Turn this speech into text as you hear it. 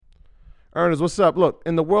Ernest, what's up? Look,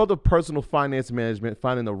 in the world of personal finance management,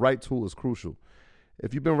 finding the right tool is crucial.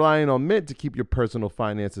 If you've been relying on Mint to keep your personal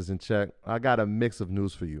finances in check, I got a mix of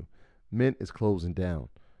news for you. Mint is closing down.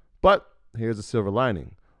 But here's a silver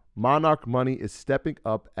lining. Monarch Money is stepping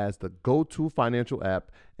up as the go-to financial app,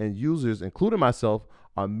 and users, including myself,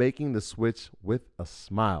 are making the switch with a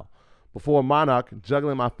smile. Before Monarch,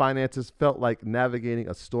 juggling my finances felt like navigating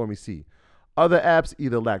a stormy sea. Other apps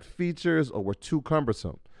either lacked features or were too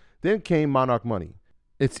cumbersome. Then came Monarch Money.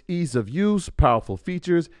 Its ease of use, powerful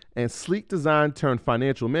features, and sleek design turned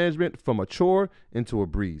financial management from a chore into a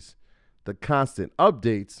breeze. The constant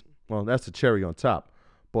updates, well, that's the cherry on top.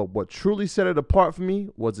 But what truly set it apart for me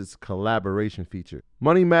was its collaboration feature.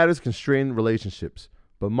 Money matters constrain relationships,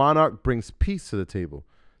 but Monarch brings peace to the table.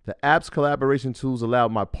 The app's collaboration tools allow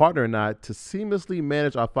my partner and I to seamlessly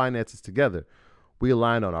manage our finances together. We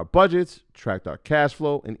aligned on our budgets, tracked our cash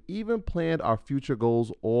flow, and even planned our future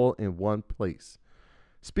goals all in one place.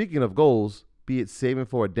 Speaking of goals, be it saving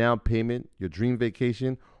for a down payment, your dream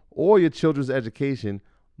vacation, or your children's education,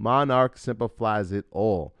 Monarch simplifies it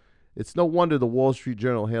all. It's no wonder the Wall Street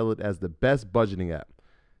Journal hailed it as the best budgeting app.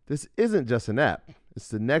 This isn't just an app. It's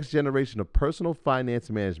the next generation of personal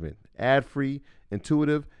finance management, ad-free,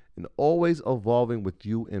 intuitive, and always evolving with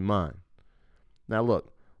you in mind. Now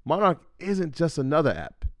look, Monarch isn't just another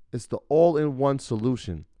app. It's the all-in-one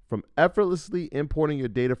solution. From effortlessly importing your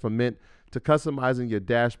data from Mint to customizing your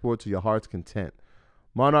dashboard to your heart's content.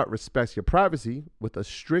 Monarch respects your privacy with a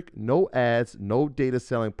strict no ads, no data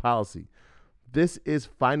selling policy. This is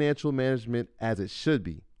financial management as it should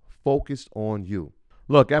be, focused on you.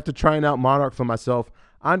 Look, after trying out Monarch for myself,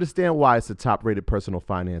 I understand why it's the top-rated personal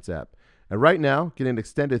finance app. And right now, get an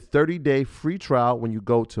extended 30-day free trial when you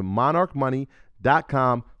go to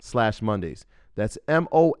monarchmoney.com/Mondays. That's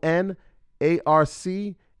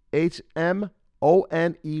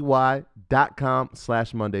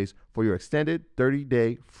monarchmoney.com/Mondays for your extended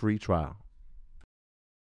 30-day free trial.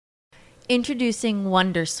 Introducing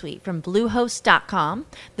Wondersuite from Bluehost.com,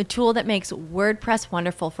 the tool that makes WordPress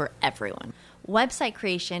wonderful for everyone. Website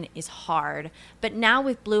creation is hard, but now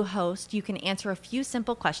with Bluehost, you can answer a few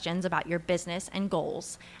simple questions about your business and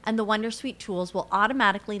goals, and the Wondersuite tools will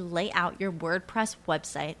automatically lay out your WordPress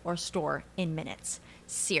website or store in minutes.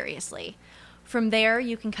 Seriously. From there,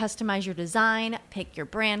 you can customize your design, pick your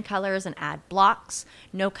brand colors, and add blocks.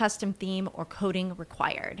 No custom theme or coding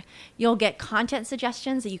required. You'll get content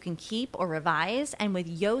suggestions that you can keep or revise, and with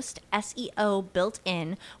Yoast SEO built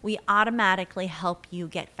in, we automatically help you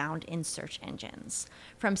get found in search engines.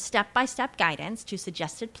 From step-by-step guidance to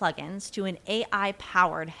suggested plugins to an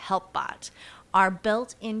AI-powered help bot, our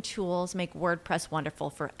built-in tools make WordPress wonderful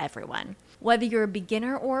for everyone. Whether you're a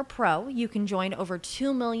beginner or a pro, you can join over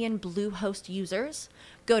 2 million Bluehost users.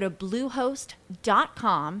 Go to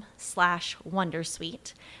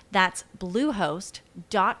bluehost.com/Wondersuite. That's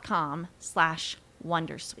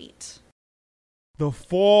bluehost.com/Wondersuite. The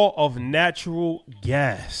fall of natural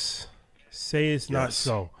gas. Say it's not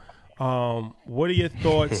so. What are your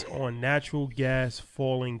thoughts on natural gas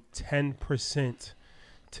falling 10%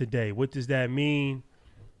 today? What does that mean?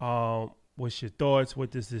 What's your thoughts? What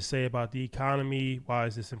does this say about the economy? Why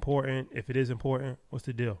is this important? If it is important, what's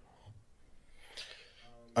the deal?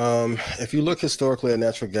 If you look historically at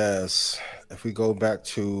natural gas, if we go back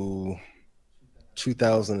to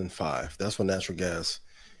 2005, that's when natural gas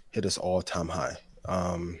hit its all-time high.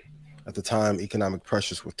 At the time, economic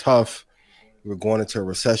pressures were tough. We were going into a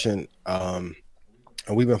recession, and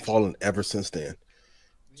we've been falling ever since then.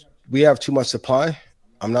 We have too much supply.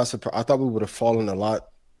 I'm not surprised. I thought we would have fallen a lot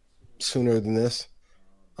sooner than this.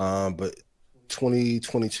 But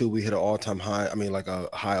 2022, we hit an all-time high. I mean, like a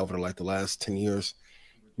high over the last 10 years.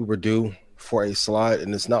 We were due for a slide,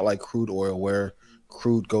 and it's not like crude oil where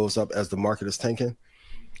crude goes up as the market is tanking.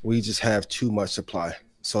 We just have too much supply.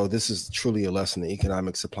 So this is truly a lesson in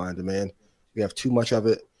economic supply and demand. We have too much of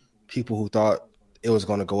it. People who thought it was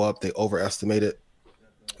going to go up, they overestimated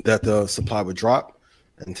that the supply would drop.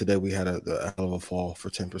 And today we had a hell of a fall for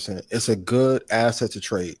 10%. It's a good asset to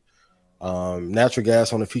trade. Natural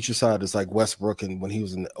gas on the future side is like Westbrook and when he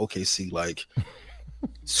was in OKC, like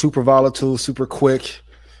super volatile, super quick,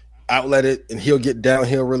 outlet it, and he'll get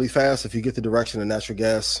downhill really fast. If you get the direction of natural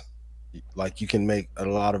gas, like you can make a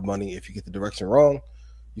lot of money. If you get the direction wrong,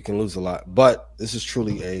 you can lose a lot. But this is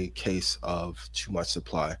truly a case of too much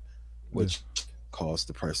supply, which caused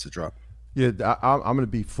the price to drop. Yeah, I'm going to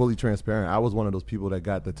be fully transparent. I was one of those people that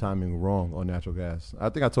got the timing wrong on natural gas. I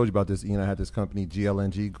think I told you about this, Ian. I had this company,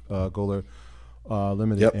 GLNG, Golar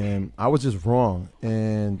Limited, and I was just wrong.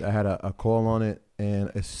 And I had a call on it, and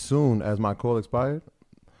as soon as my call expired,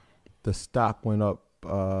 the stock went up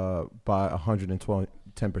by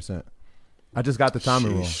 110%. I just got the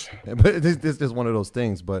timing wrong, but this is one of those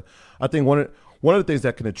things. But I think one of the things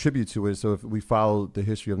that can attribute to it. So if we follow the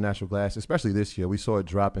history of natural gas, especially this year, we saw it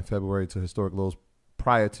drop in February to historic lows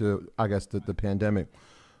prior to, I guess, the pandemic.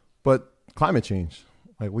 But climate change,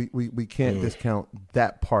 like we can't discount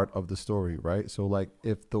that part of the story, right? So like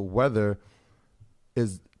if the weather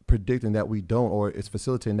is predicting that we don't, or it's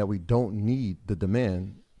facilitating that we don't need the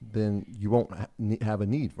demand, then you won't have a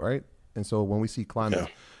need, right? And so when we see climate,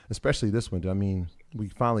 especially this winter, I mean, we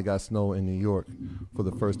finally got snow in New York for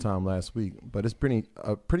the first time last week, but it's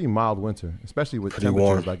a pretty mild winter, especially with temperatures.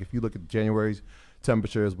 Warm. Like if you look at January's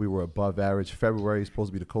temperatures, we were above average. February is supposed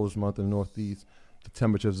to be the coldest month in the Northeast. The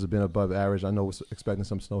temperatures have been above average. I know we're expecting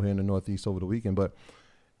some snow here in the Northeast over the weekend, but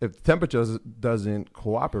if the temperatures doesn't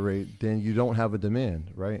cooperate, then you don't have a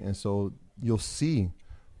demand, right? And so you'll see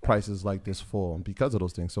prices like this fall because of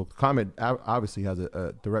those things. So climate obviously has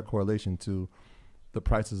a direct correlation to the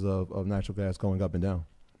prices of natural gas going up and down.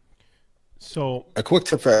 So a quick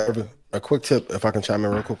tip, if I can chime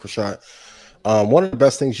in real quick, Rashad. One of the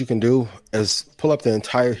best things you can do is pull up the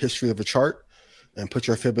entire history of a chart and put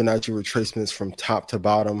your Fibonacci retracements from top to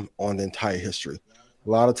bottom on the entire history. A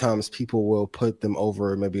lot of times people will put them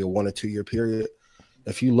over maybe a 1 or 2 year period.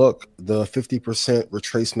 If you look, the 50%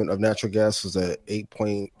 retracement of natural gas was at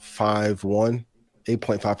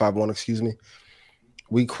 8.551, excuse me.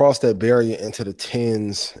 We crossed that barrier into the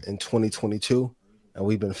tens in 2022, and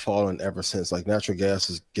we've been falling ever since. Like natural gas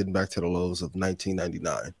is getting back to the lows of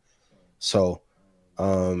 1999. So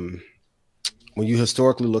when you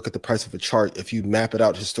historically look at the price of a chart, if you map it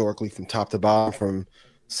out historically from top to bottom, from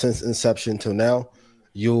since inception till now,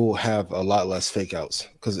 you'll have a lot less fake outs.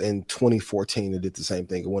 Because in 2014, it did the same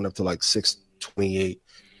thing. It went up to like 628,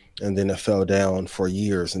 and then it fell down for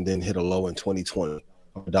years and then hit a low in 2020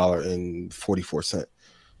 of $1.44.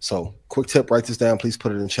 So quick tip, write this down. Please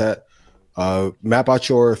put it in chat. Map out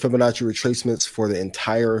your Fibonacci retracements for the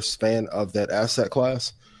entire span of that asset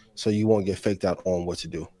class so you won't get faked out on what to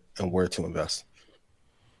do and where to invest.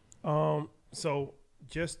 So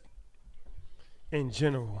just in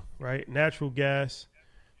general, right? Natural gas,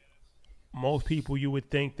 most people, you would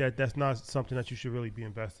think that that's not something that you should really be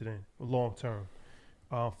invested in long term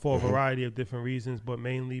for a variety of different reasons, but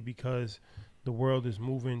mainly because the world is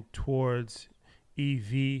moving towards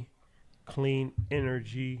EV, clean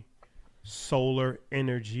energy, solar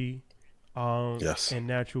energy, and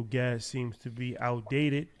natural gas seems to be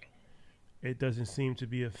outdated. It doesn't seem to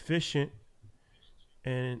be efficient,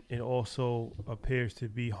 and it also appears to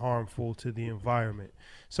be harmful to the environment.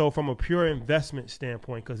 So from a pure investment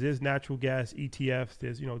standpoint, because there's natural gas ETFs,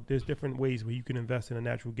 there's different ways where you can invest in the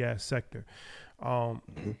natural gas sector.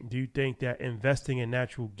 Do you think that investing in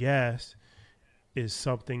natural gas is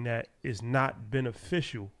something that is not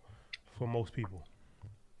beneficial for most people?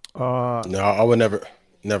 No, I would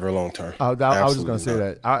never long term. I was just going to say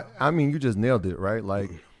that. I mean, you just nailed it, right? Like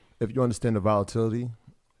if you understand the volatility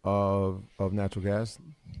of natural gas,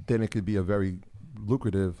 then it could be a very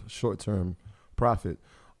lucrative short-term profit,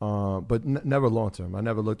 but never long-term. I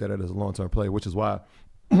never looked at it as a long-term play, which is why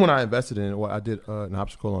when I invested in it, I did an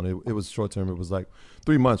option call on it. It was short-term. It was like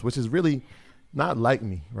 3 months, which is really not like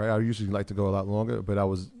me, right? I usually like to go a lot longer, but I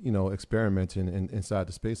was, experimenting inside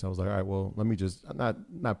the space. I was like, all right, well, let me just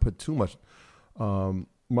not put too much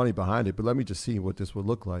money behind it, but let me just see what this would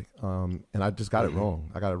look like. And I just got it wrong.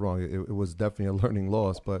 I got it wrong. It was definitely a learning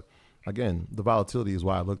loss, but again, the volatility is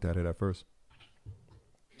why I looked at it at first.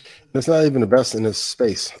 It's not even the best in this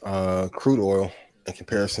space. Crude oil in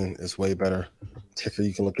comparison is way better. Ticker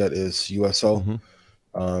you can look at is USO.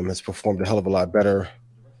 It's performed a hell of a lot better.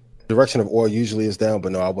 Direction of oil usually is down,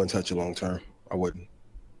 but no, I wouldn't touch it long term. I wouldn't.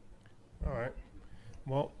 All right.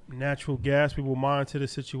 Well, natural gas, we will monitor the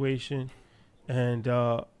situation. And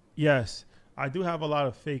yes, I do have a lot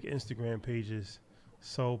of fake Instagram pages.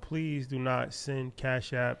 So please do not send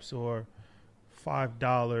cash apps or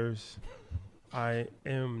 $5. I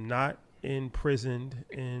am not imprisoned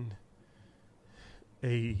in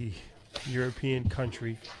a European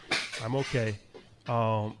country. I'm okay.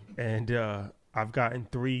 I've gotten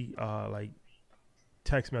 3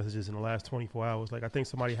 text messages in the last 24 hours. Like I think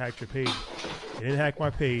somebody hacked your page. They didn't hack my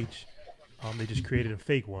page. They just created a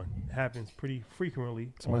fake one. It happens pretty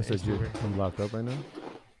frequently. Somebody says you're locked up right now.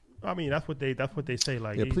 I mean, that's what they say.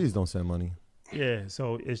 Like, yeah, please don't send money. Yeah,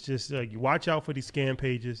 so it's just you watch out for these scam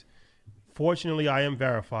pages. Fortunately, I am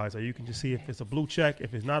verified, so you can just see if it's a blue check.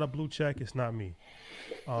 If it's not a blue check, it's not me.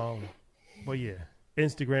 But yeah,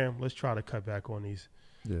 Instagram. Let's try to cut back on these.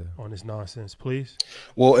 Yeah. On this nonsense, please.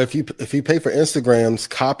 Well, if you pay for Instagram's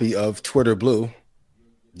copy of Twitter Blue,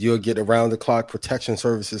 You'll get around-the-clock protection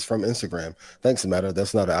services from Instagram. Thanks, Meta.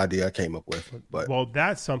 That's not an idea I came up with. But well,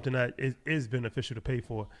 that's something that is beneficial to pay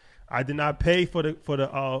for. I did not pay for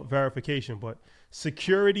the verification, but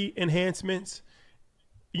security enhancements.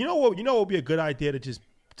 You know what would be a good idea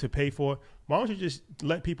to pay for? Why don't you just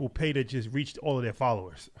let people pay to just reach all of their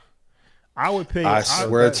followers? I would pay. I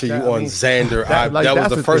swear to you on Xander, that was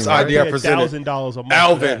the first idea I presented. $1,000 a month.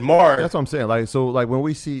 Alvin, Mark. That's what I'm saying. Like, so like when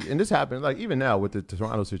we see, and this happened, like even now with the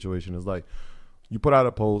Toronto situation, is like you put out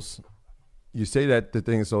a post, you say that the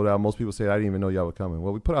thing is sold out. Most people say, I didn't even know y'all were coming.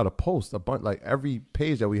 Well, we put out a post, a bunch, like every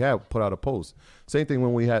page that we have put out a post. Same thing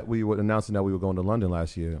when we were announcing that we were going to London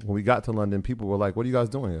last year. When we got to London, people were like, what are you guys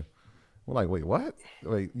doing here? We're like, wait, what?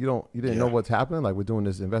 Like, you didn't know what's happening? Like, we're doing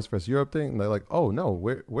this Invest First Europe thing? And they're like, oh no,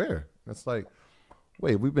 where? It's like,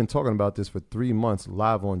 wait, we've been talking about this for 3 months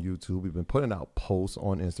live on YouTube. We've been putting out posts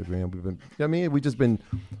on Instagram. We just been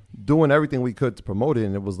doing everything we could to promote it.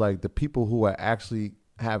 And it was like the people who are actually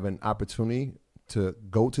have an opportunity to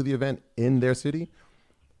go to the event in their city,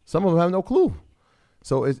 some of them have no clue.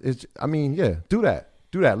 So do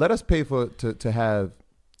that. Let us pay to have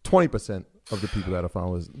 20% of the people that are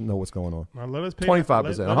followers know what's going on. Now let us pay 25%,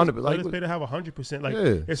 100%. Let us pay to have 100%. Like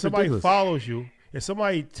if somebody follows you, if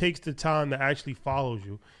somebody takes the time to actually follows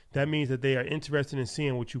you, that means that they are interested in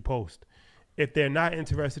seeing what you post. If they're not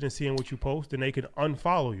interested in seeing what you post, then they can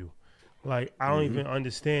unfollow you. Like I don't even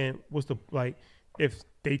understand if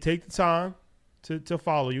they take the time to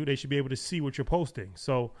follow you, they should be able to see what you're posting.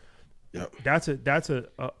 So that's an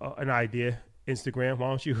idea. Instagram, why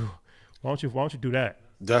don't you do that?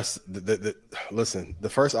 That's listen. The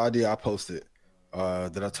first idea I posted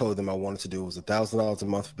that I told them I wanted to do was $1,000 a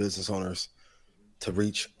month for business owners to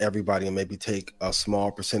reach everybody and maybe take a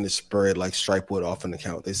small percentage spread like Stripe would off an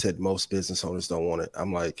account. They said most business owners don't want it.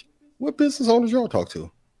 I'm like, what business owners y'all talk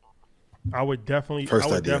to? I would definitely pay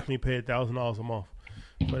 $1,000 a month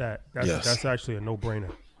for that. That's actually a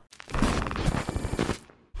no-brainer.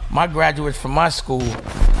 My graduates from my school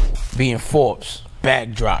being Forbes,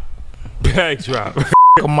 bag drop. Bag drop.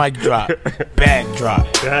 A mic drop, bag drop.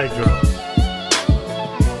 Bag drop.